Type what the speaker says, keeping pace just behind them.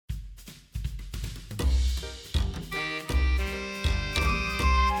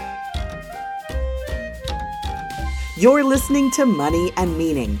You're listening to Money and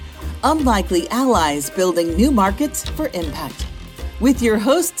Meaning, Unlikely Allies Building New Markets for Impact, with your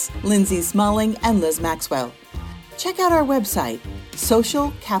hosts, Lindsay Smalling and Liz Maxwell. Check out our website,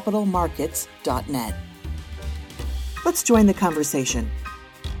 socialcapitalmarkets.net. Let's join the conversation.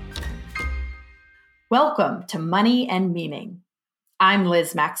 Welcome to Money and Meaning. I'm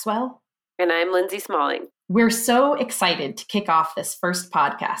Liz Maxwell. And I'm Lindsay Smalling. We're so excited to kick off this first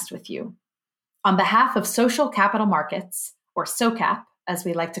podcast with you. On behalf of Social Capital Markets, or SOCAP, as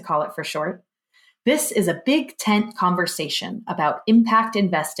we like to call it for short, this is a big tent conversation about impact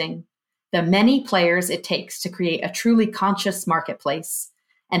investing, the many players it takes to create a truly conscious marketplace,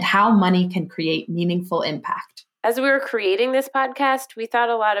 and how money can create meaningful impact. As we were creating this podcast, we thought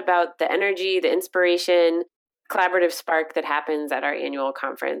a lot about the energy, the inspiration, collaborative spark that happens at our annual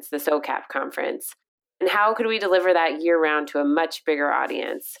conference, the SOCAP conference, and how could we deliver that year-round to a much bigger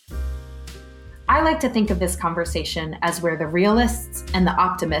audience. I like to think of this conversation as where the realists and the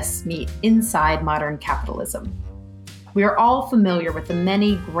optimists meet inside modern capitalism. We are all familiar with the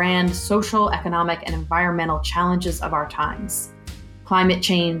many grand social, economic, and environmental challenges of our times. Climate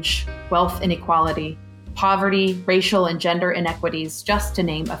change, wealth inequality, poverty, racial and gender inequities, just to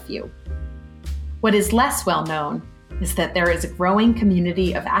name a few. What is less well known is that there is a growing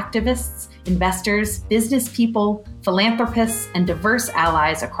community of activists, investors, business people, philanthropists, and diverse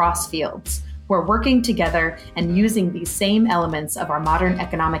allies across fields who are working together and using these same elements of our modern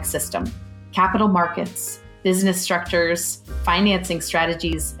economic system, capital markets, business structures, financing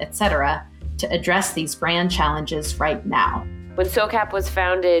strategies, etc., to address these grand challenges right now. When SOCAP was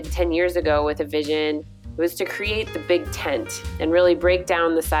founded 10 years ago with a vision, it was to create the big tent and really break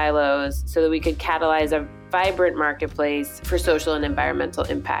down the silos so that we could catalyze a vibrant marketplace for social and environmental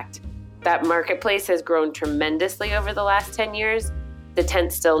impact. That marketplace has grown tremendously over the last 10 years. The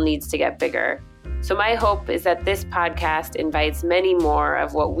tent still needs to get bigger. So my hope is that this podcast invites many more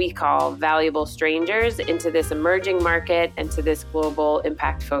of what we call valuable strangers into this emerging market and to this global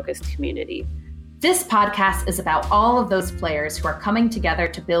impact-focused community. This podcast is about all of those players who are coming together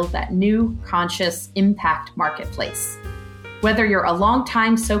to build that new, conscious impact marketplace. Whether you're a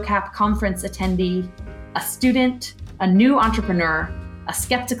longtime SOCAP conference attendee, a student, a new entrepreneur, a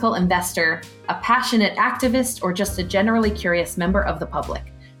skeptical investor, a passionate activist, or just a generally curious member of the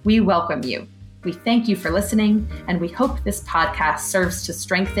public, we welcome you. We thank you for listening, and we hope this podcast serves to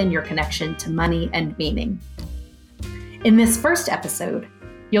strengthen your connection to money and meaning. In this first episode,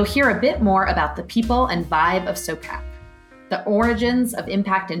 you'll hear a bit more about the people and vibe of SOCAP, the origins of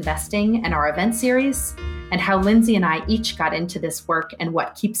impact investing and our event series, and how Lindsay and I each got into this work and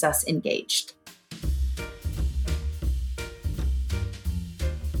what keeps us engaged.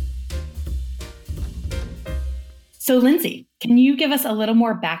 So Lindsay, can you give us a little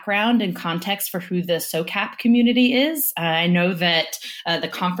more background and context for who the SOCAP community is? I know that the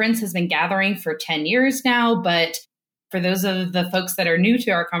conference has been gathering for 10 years now, but for those of the folks that are new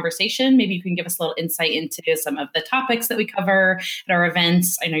to our conversation, maybe you can give us a little insight into some of the topics that we cover at our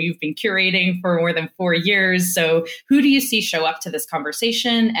events. I know you've been curating for more than 4 years. So who do you see show up to this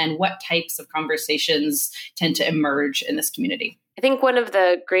conversation, and what types of conversations tend to emerge in this community? I think one of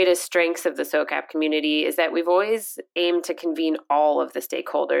the greatest strengths of the SOCAP community is that we've always aimed to convene all of the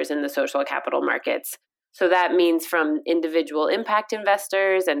stakeholders in the social capital markets. So that means from individual impact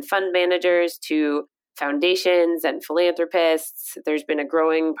investors and fund managers to foundations and philanthropists. There's been a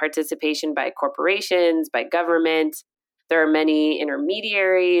growing participation by corporations, by government. There are many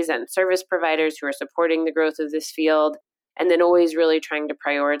intermediaries and service providers who are supporting the growth of this field, and then always really trying to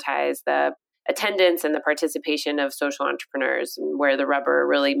prioritize the attendance and the participation of social entrepreneurs where the rubber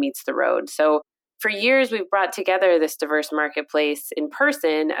really meets the road. So for years, we've brought together this diverse marketplace in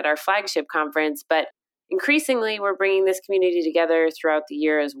person at our flagship conference, but increasingly, we're bringing this community together throughout the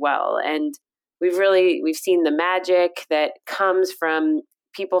year as well. And we've seen the magic that comes from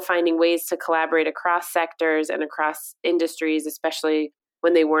people finding ways to collaborate across sectors and across industries, especially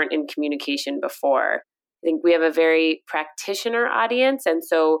when they weren't in communication before. I think we have a very practitioner audience, and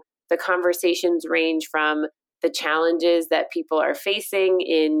so the conversations range from the challenges that people are facing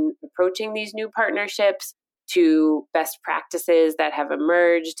in approaching these new partnerships to best practices that have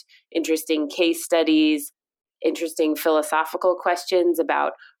emerged, interesting case studies, interesting philosophical questions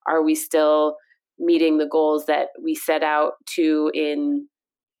about, are we still meeting the goals that we set out to in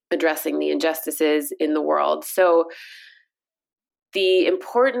addressing the injustices in the world? So the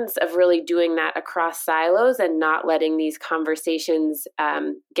importance of really doing that across silos and not letting these conversations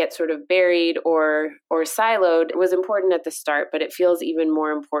get sort of buried or siloed was important at the start, but it feels even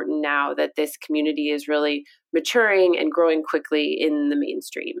more important now that this community is really maturing and growing quickly in the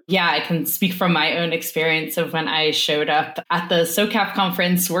mainstream. Yeah, I can speak from my own experience of when I showed up at the SOCAP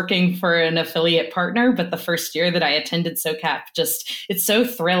conference working for an affiliate partner, but the first year that I attended SOCAP, it's so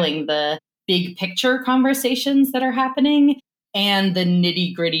thrilling, the big picture conversations that are happening and the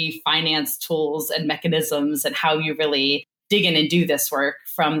nitty-gritty finance tools and mechanisms and how you really dig in and do this work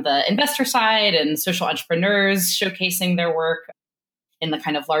from the investor side and social entrepreneurs showcasing their work in the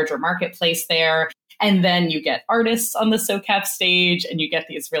kind of larger marketplace there. And then you get artists on the SOCAP stage and you get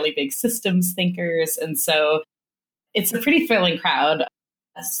these really big systems thinkers. And so it's a pretty thrilling crowd.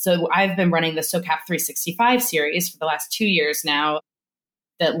 So I've been running the SOCAP 365 series for the last 2 years now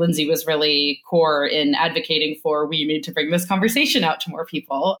that Lindsay was really core in advocating for. We need to bring this conversation out to more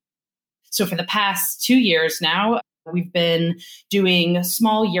people. So for the past 2 years now, we've been doing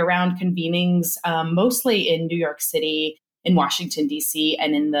small year-round convenings, mostly in New York City, in Washington, D.C.,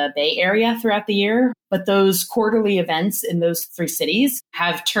 and in the Bay Area throughout the year. But those quarterly events in those 3 cities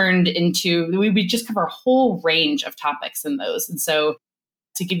have turned into, we just cover a whole range of topics in those. And so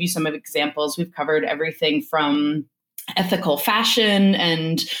to give you some of examples, we've covered everything from ethical fashion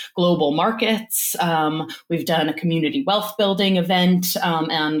and global markets. We've done a community wealth building event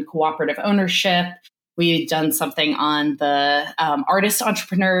and cooperative ownership. We've done something on the artist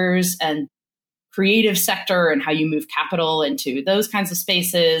entrepreneurs and creative sector and how you move capital into those kinds of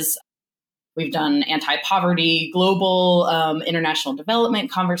spaces. We've done anti-poverty, global, international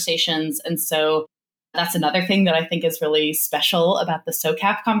development conversations. And so that's another thing that I think is really special about the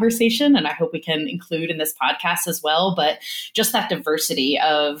SOCAP conversation, and I hope we can include in this podcast as well. But just that diversity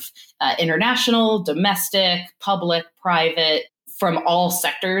of international, domestic, public, private, from all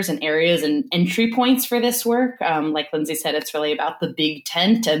sectors and areas and entry points for this work. Like Lindsay said, it's really about the big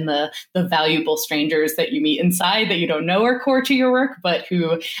tent and the valuable strangers that you meet inside that you don't know are core to your work, but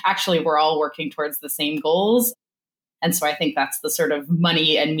who actually we're all working towards the same goals. And so I think that's the sort of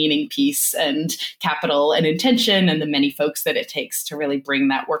money and meaning piece and capital and intention and the many folks that it takes to really bring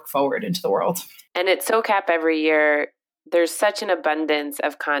that work forward into the world. And at SOCAP every year, there's such an abundance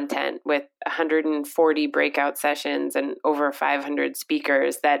of content with 140 breakout sessions and over 500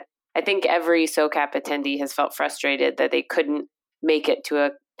 speakers that I think every SOCAP attendee has felt frustrated that they couldn't make it to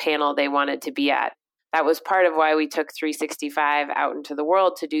a panel they wanted to be at. That was part of why we took 365 out into the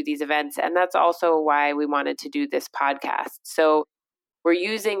world to do these events. And that's also why we wanted to do this podcast. So we're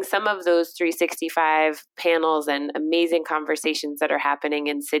using some of those 365 panels and amazing conversations that are happening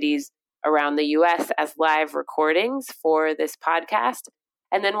in cities around the US as live recordings for this podcast.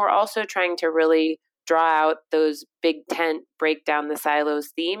 And then we're also trying to really draw out those big tent, break down the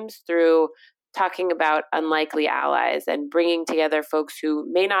silos themes through talking about unlikely allies and bringing together folks who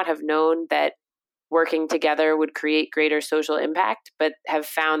may not have known that working together would create greater social impact, but have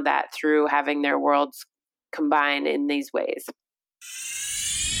found that through having their worlds combine in these ways.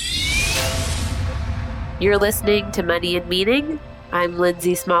 You're listening to Money and Meaning. I'm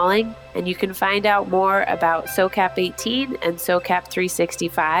Lindsay Smalling, and you can find out more about SOCAP 18 and SOCAP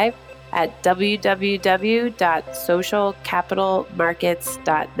 365 at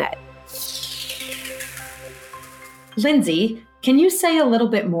www.socialcapitalmarkets.net. Lindsay, can you say a little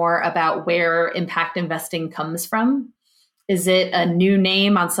bit more about where impact investing comes from? Is it a new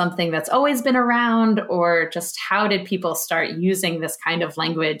name on something that's always been around, or just how did people start using this kind of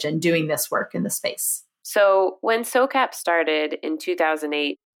language and doing this work in the space? So when SOCAP started in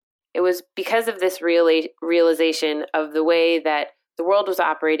 2008, it was because of this realization of the way that the world was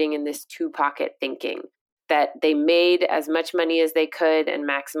operating in this two-pocket thinking, that they made as much money as they could and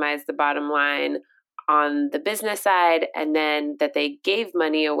maximized the bottom line on the business side, and then that they gave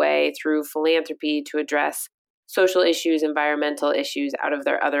money away through philanthropy to address social issues, environmental issues out of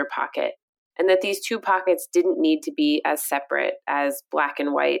their other pocket. And that these two pockets didn't need to be as separate, as black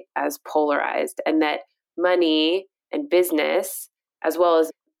and white, as polarized, and that money and business, as well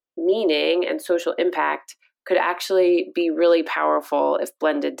as meaning and social impact, could actually be really powerful if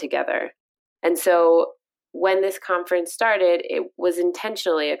blended together. And so when this conference started, it was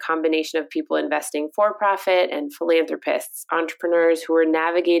intentionally a combination of people investing for profit and philanthropists, entrepreneurs who were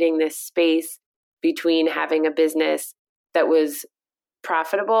navigating this space between having a business that was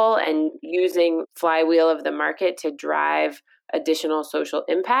profitable and using flywheel of the market to drive additional social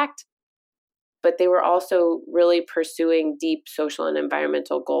impact. But they were also really pursuing deep social and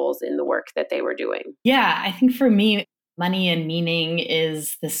environmental goals in the work that they were doing. Yeah, I think for me, money and meaning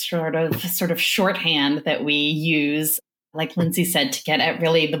is this sort of shorthand that we use like Lindsay said, to get at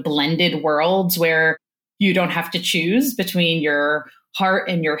really the blended worlds where you don't have to choose between your heart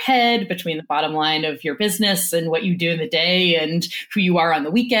and your head, between the bottom line of your business and what you do in the day and who you are on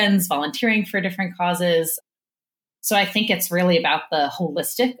the weekends, volunteering for different causes. So I think it's really about the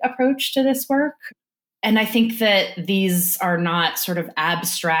holistic approach to this work. And I think that these are not sort of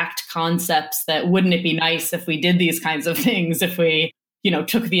abstract concepts that wouldn't it be nice if we did these kinds of things, if we,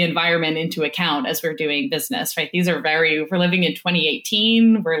 took the environment into account as we're doing business, right? These are we're living in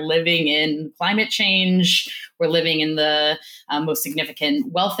 2018. We're living in climate change. We're living in the most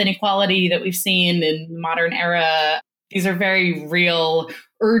significant wealth inequality that we've seen in the modern era. These are very real,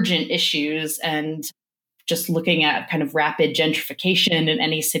 urgent issues. And just looking at kind of rapid gentrification in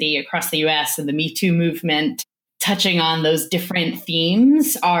any city across the US and the Me Too movement, touching on those different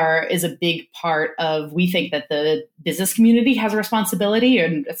themes is a big part of, we think that the business community has a responsibility,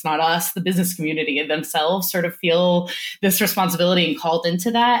 and it's not us, the business community themselves sort of feel this responsibility and called into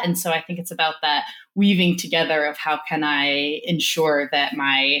that. And so I think it's about that weaving together of how can I ensure that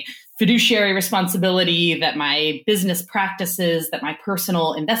my fiduciary responsibility, that my business practices, that my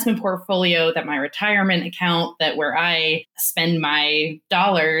personal investment portfolio, that my retirement account, that where I spend my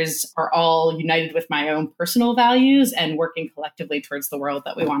dollars are all united with my own personal values and working collectively towards the world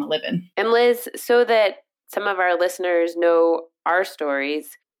that we want to live in. And Liz, so that some of our listeners know our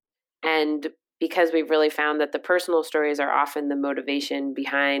stories, and because we've really found that the personal stories are often the motivation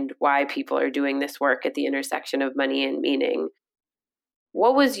behind why people are doing this work at the intersection of money and meaning.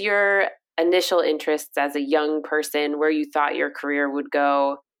 What was your initial interests as a young person, where you thought your career would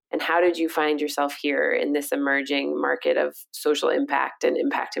go, and how did you find yourself here in this emerging market of social impact and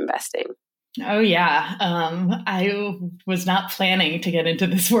impact investing? Oh, yeah. I was not planning to get into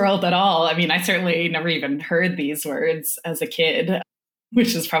this world at all. I mean, I certainly never even heard these words as a kid,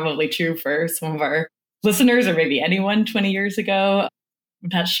 which is probably true for some of our listeners or maybe anyone 20 years ago. I'm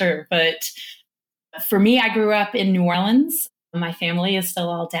not sure. But for me, I grew up in New Orleans. My family is still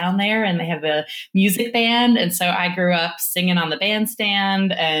all down there and they have a music band. And so I grew up singing on the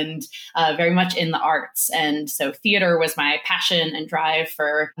bandstand and very much in the arts. And so theater was my passion and drive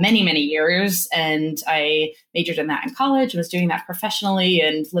for many, many years. And I majored in that in college and was doing that professionally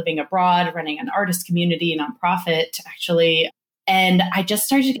and living abroad, running an artist community nonprofit, actually. And I just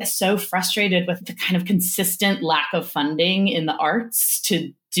started to get so frustrated with the kind of consistent lack of funding in the arts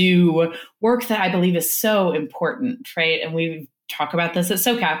to do work that I believe is so important, right? And we talk about this at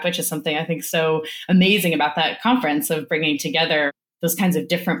SOCAP, which is something I think so amazing about that conference, of bringing together those kinds of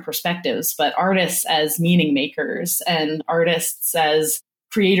different perspectives, but artists as meaning makers and artists as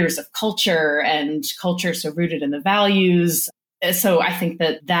creators of culture, and culture so rooted in the values. So I think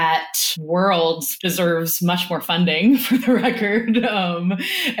that world deserves much more funding, for the record.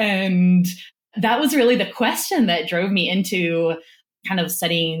 And that was really the question that drove me into kind of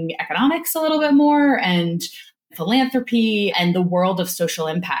studying economics a little bit more, and philanthropy and the world of social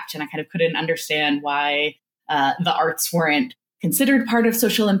impact. And I kind of couldn't understand why the arts weren't considered part of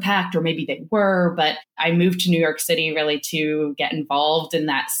social impact, or maybe they were. But I moved to New York City really to get involved in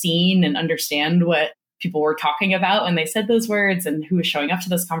that scene and understand what people were talking about when they said those words and who was showing up to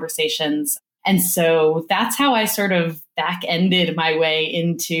those conversations. And so that's how I sort of back-ended my way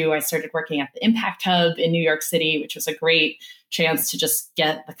into, I started working at the Impact Hub in New York City, which was a great chance to just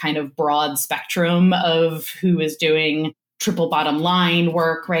get the kind of broad spectrum of who is doing triple bottom line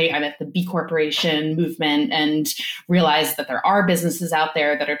work, right? I'm at the B Corporation movement and realized that there are businesses out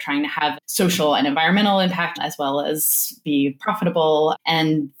there that are trying to have social and environmental impact as well as be profitable.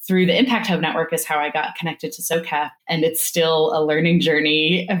 And through the Impact Hub network is how I got connected to SOCAP. And it's still a learning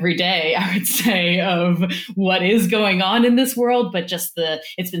journey every day, I would say, of what is going on in this world. But just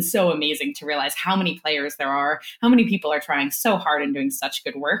it's been so amazing to realize how many players there are, how many people are trying so hard and doing such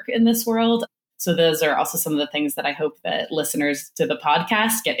good work in this world. So those are also some of the things that I hope that listeners to the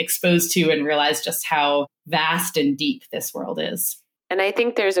podcast get exposed to and realize just how vast and deep this world is. And I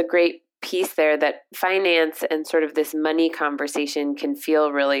think there's a great piece there that finance and sort of this money conversation can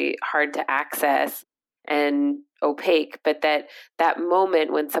feel really hard to access and opaque, but that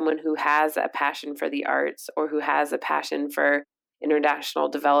moment when someone who has a passion for the arts or who has a passion for international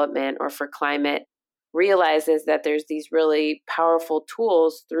development or for climate realizes that there's these really powerful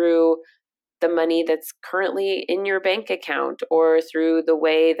tools through the money that's currently in your bank account or through the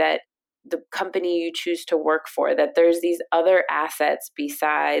way that the company you choose to work for, that there's these other assets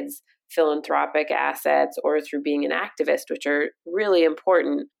besides philanthropic assets or through being an activist, which are really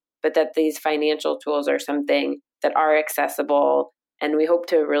important, but that these financial tools are something that are accessible And we hope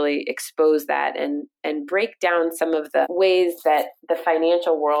to really expose that and break down some of the ways that the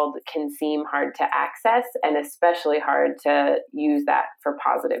financial world can seem hard to access and especially hard to use that for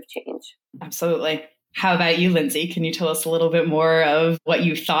positive change. Absolutely. How about you, Lindsay? Can you tell us a little bit more of what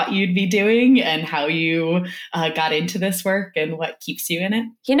you thought you'd be doing and how you got into this work and what keeps you in it?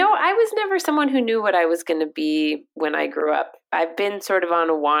 I was never someone who knew what I was going to be when I grew up. I've been sort of on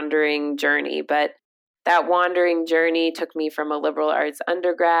a wandering journey, but that wandering journey took me from a liberal arts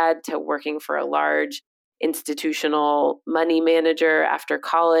undergrad to working for a large institutional money manager after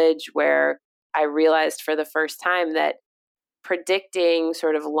college, where I realized for the first time that predicting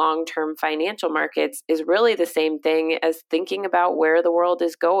sort of long-term financial markets is really the same thing as thinking about where the world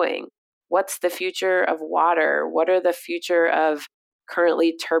is going. What's the future of water? What are the future of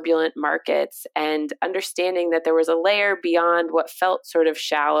currently turbulent markets? And understanding that there was a layer beyond what felt sort of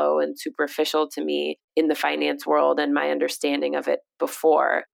shallow and superficial to me in the finance world and my understanding of it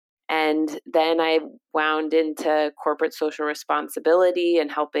before. And then I wound into corporate social responsibility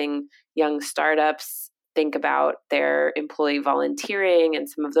and helping young startups think about their employee volunteering and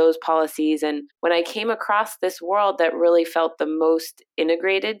some of those policies. And when I came across this world that really felt the most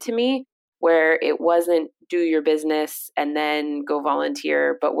integrated to me, where it wasn't do your business and then go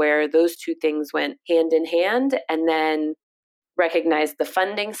volunteer, but where those two things went hand in hand, and then recognized the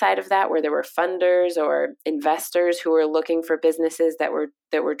funding side of that, where there were funders or investors who were looking for businesses that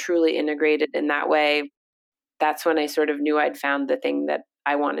were truly integrated in that way. That's when I sort of knew I'd found the thing that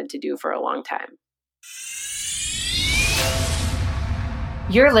I wanted to do for a long time.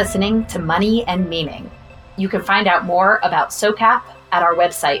 You're listening to Money and Meaning. You can find out more about SOCAP at our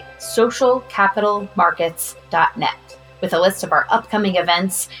website, socialcapitalmarkets.net, with a list of our upcoming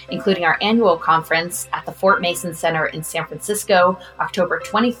events, including our annual conference at the Fort Mason Center in San Francisco, October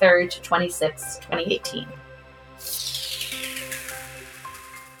 23rd to 26th, 2018.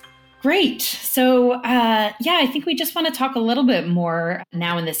 Great. So, I think we just want to talk a little bit more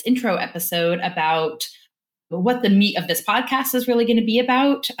now in this intro episode about what the meat of this podcast is really going to be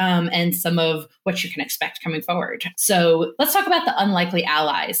about, and some of what you can expect coming forward. So let's talk about the unlikely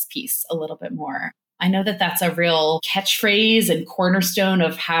allies piece a little bit more. I know that that's a real catchphrase and cornerstone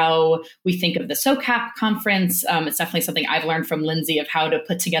of how we think of the SOCAP conference. It's definitely something I've learned from Lindsay of how to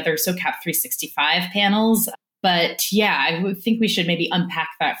put together SOCAP 365 panels. But I would think we should maybe unpack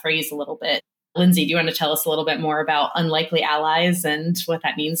that phrase a little bit. Lindsay, do you want to tell us a little bit more about unlikely allies and what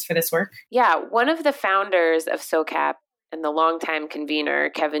that means for this work? Yeah, one of the founders of SOCAP and the longtime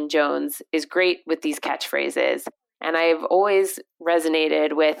convener, Kevin Jones, is great with these catchphrases. And I've always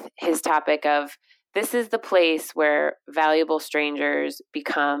resonated with his topic of this is the place where valuable strangers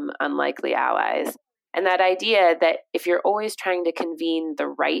become unlikely allies. And that idea that if you're always trying to convene the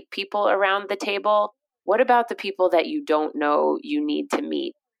right people around the table, what about the people that you don't know you need to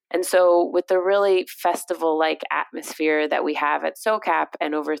meet? And so with the really festival-like atmosphere that we have at SOCAP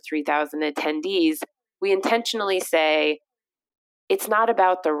and over 3,000 attendees, we intentionally say, it's not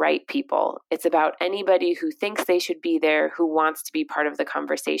about the right people. It's about anybody who thinks they should be there, who wants to be part of the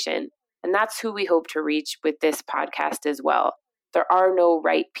conversation. And that's who we hope to reach with this podcast as well. There are no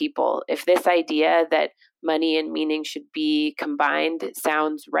right people. If this idea that money and meaning should be combined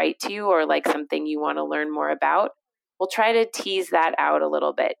sounds right to you or like something you want to learn more about, we'll try to tease that out a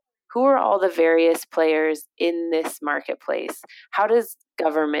little bit. Who are all the various players in this marketplace? How does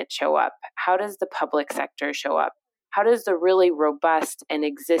government show up? How does the public sector show up? How does the really robust and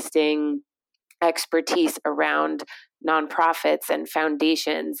existing expertise around nonprofits and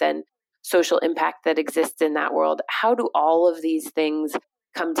foundations and social impact that exists in that world, how do all of these things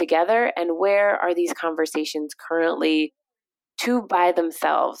come together? And where are these conversations currently two by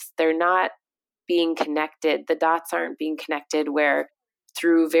themselves? They're not being connected. The dots aren't being connected where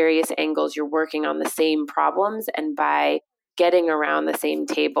through various angles you're working on the same problems, and by getting around the same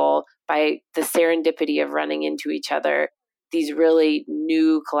table, by the serendipity of running into each other, these really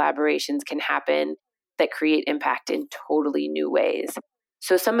new collaborations can happen that create impact in totally new ways.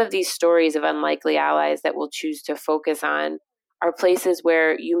 So some of these stories of unlikely allies that we'll choose to focus on are places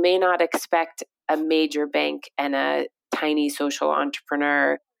where you may not expect a major bank and a tiny social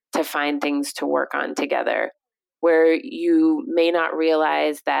entrepreneur to find things to work on together, where you may not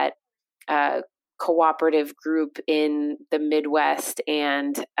realize that a cooperative group in the Midwest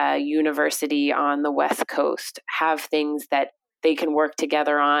and a university on the West Coast have things that they can work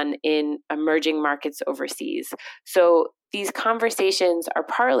together on in emerging markets overseas. So these conversations are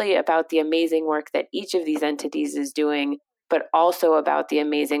partly about the amazing work that each of these entities is doing, but also about the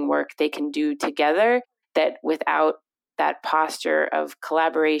amazing work they can do together that without that posture of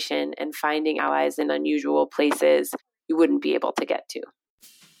collaboration and finding allies in unusual places, you wouldn't be able to get to.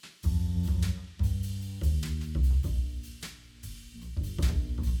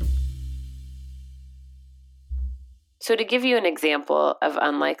 So to give you an example of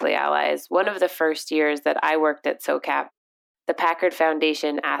unlikely allies, one of the first years that I worked at SOCAP, the Packard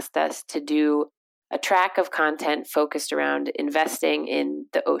Foundation asked us to do a track of content focused around investing in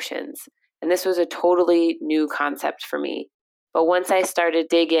the oceans. And this was a totally new concept for me. But once I started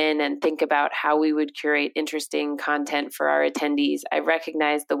to dig in and think about how we would curate interesting content for our attendees, I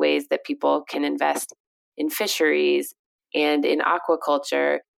recognized the ways that people can invest in fisheries and in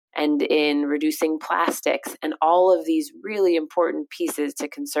aquaculture and in reducing plastics and all of these really important pieces to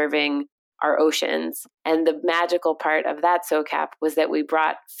conserving our oceans. And the magical part of that SOCAP was that we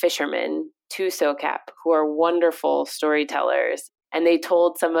brought fishermen to SOCAP who are wonderful storytellers. And they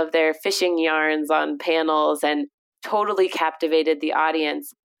told some of their fishing yarns on panels and totally captivated the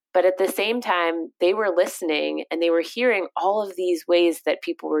audience. But at the same time, they were listening and they were hearing all of these ways that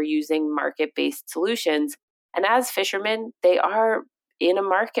people were using market-based solutions. And as fishermen, they are in a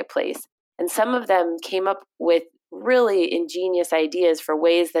marketplace. And some of them came up with really ingenious ideas for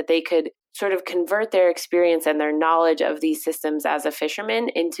ways that they could sort of convert their experience and their knowledge of these systems as a fisherman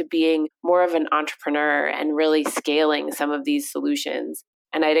into being more of an entrepreneur and really scaling some of these solutions.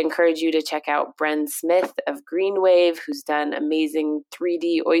 And I'd encourage you to check out Bren Smith of Greenwave, who's done amazing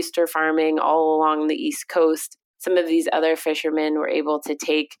 3D oyster farming all along the East Coast. Some of these other fishermen were able to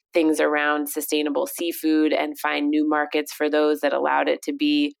take things around sustainable seafood and find new markets for those that allowed it to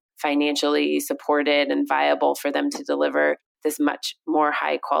be financially supported and viable for them to deliver this much more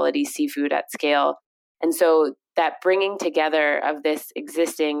high quality seafood at scale. And so that bringing together of this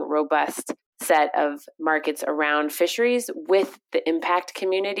existing robust set of markets around fisheries with the impact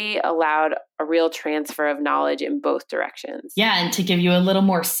community allowed a real transfer of knowledge in both directions. Yeah, and to give you a little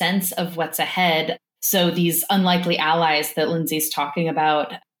more sense of what's ahead. So these unlikely allies that Lindsay's talking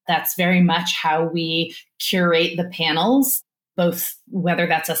about, that's very much how we curate the panels, both whether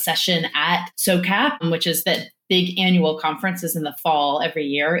that's a session at SOCAP, which is that big annual conference is in the fall every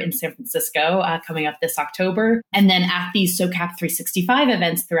year in San Francisco, coming up this October, and then at these SOCAP 365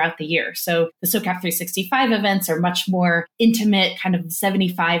 events throughout the year. So the SOCAP 365 events are much more intimate, kind of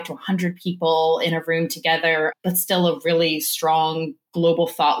 75 to 100 people in a room together, but still a really strong global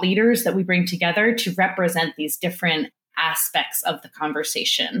thought leaders that we bring together to represent these different aspects of the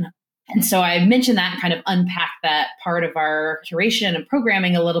conversation. And so I mentioned that and kind of unpack that part of our curation and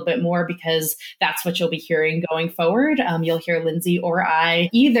programming a little bit more because that's what you'll be hearing going forward. You'll hear Lindsay or I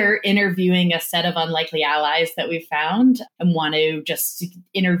either interviewing a set of unlikely allies that we found and want to just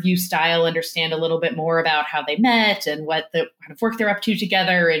interview style, understand a little bit more about how they met and what the kind of work they're up to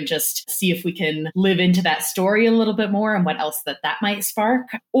together and just see if we can live into that story a little bit more and what else that might spark.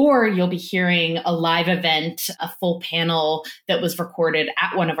 Or you'll be hearing a live event, a full panel that was recorded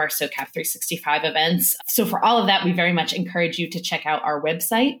at one of our SOCAP 365 events. So for all of that, we very much encourage you to check out our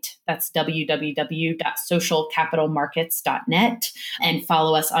website. That's www.socialcapitalmarkets.net and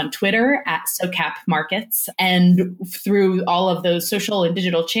follow us on Twitter at SOCAP Markets. And through all of those social and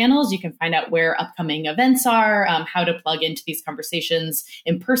digital channels, you can find out where upcoming events are, how to plug into these conversations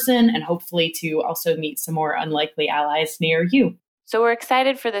in person, and hopefully to also meet some more unlikely allies near you. So we're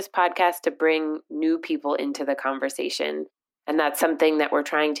excited for this podcast to bring new people into the conversation. And that's something that we're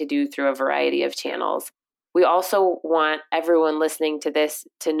trying to do through a variety of channels. We also want everyone listening to this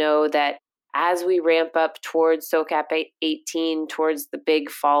to know that as we ramp up towards SOCAP 18, towards the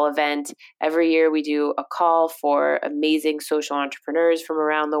big fall event, every year we do a call for amazing social entrepreneurs from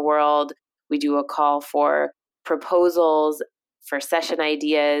around the world. We do a call for proposals, for session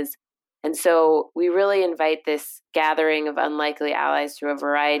ideas. And so we really invite this gathering of unlikely allies through a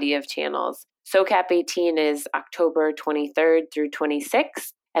variety of channels. SOCAP 18 is October 23rd through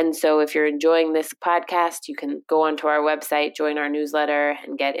 26th. And so if you're enjoying this podcast, you can go onto our website, join our newsletter,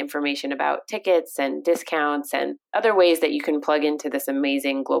 and get information about tickets and discounts and other ways that you can plug into this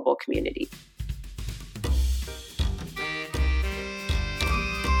amazing global community.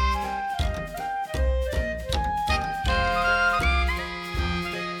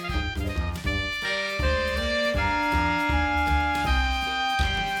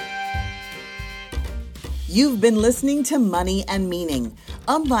 You've been listening to Money and Meaning,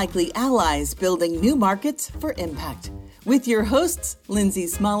 Unlikely Allies Building New Markets for Impact, with your hosts, Lindsay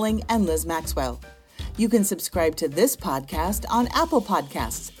Smalling and Liz Maxwell. You can subscribe to this podcast on Apple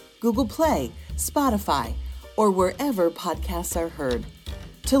Podcasts, Google Play, Spotify, or wherever podcasts are heard.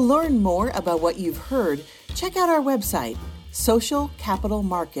 To learn more about what you've heard, check out our website,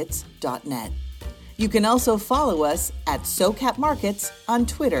 socialcapitalmarkets.net. You can also follow us at SOCAP Markets on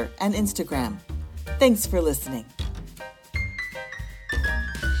Twitter and Instagram. Thanks for listening.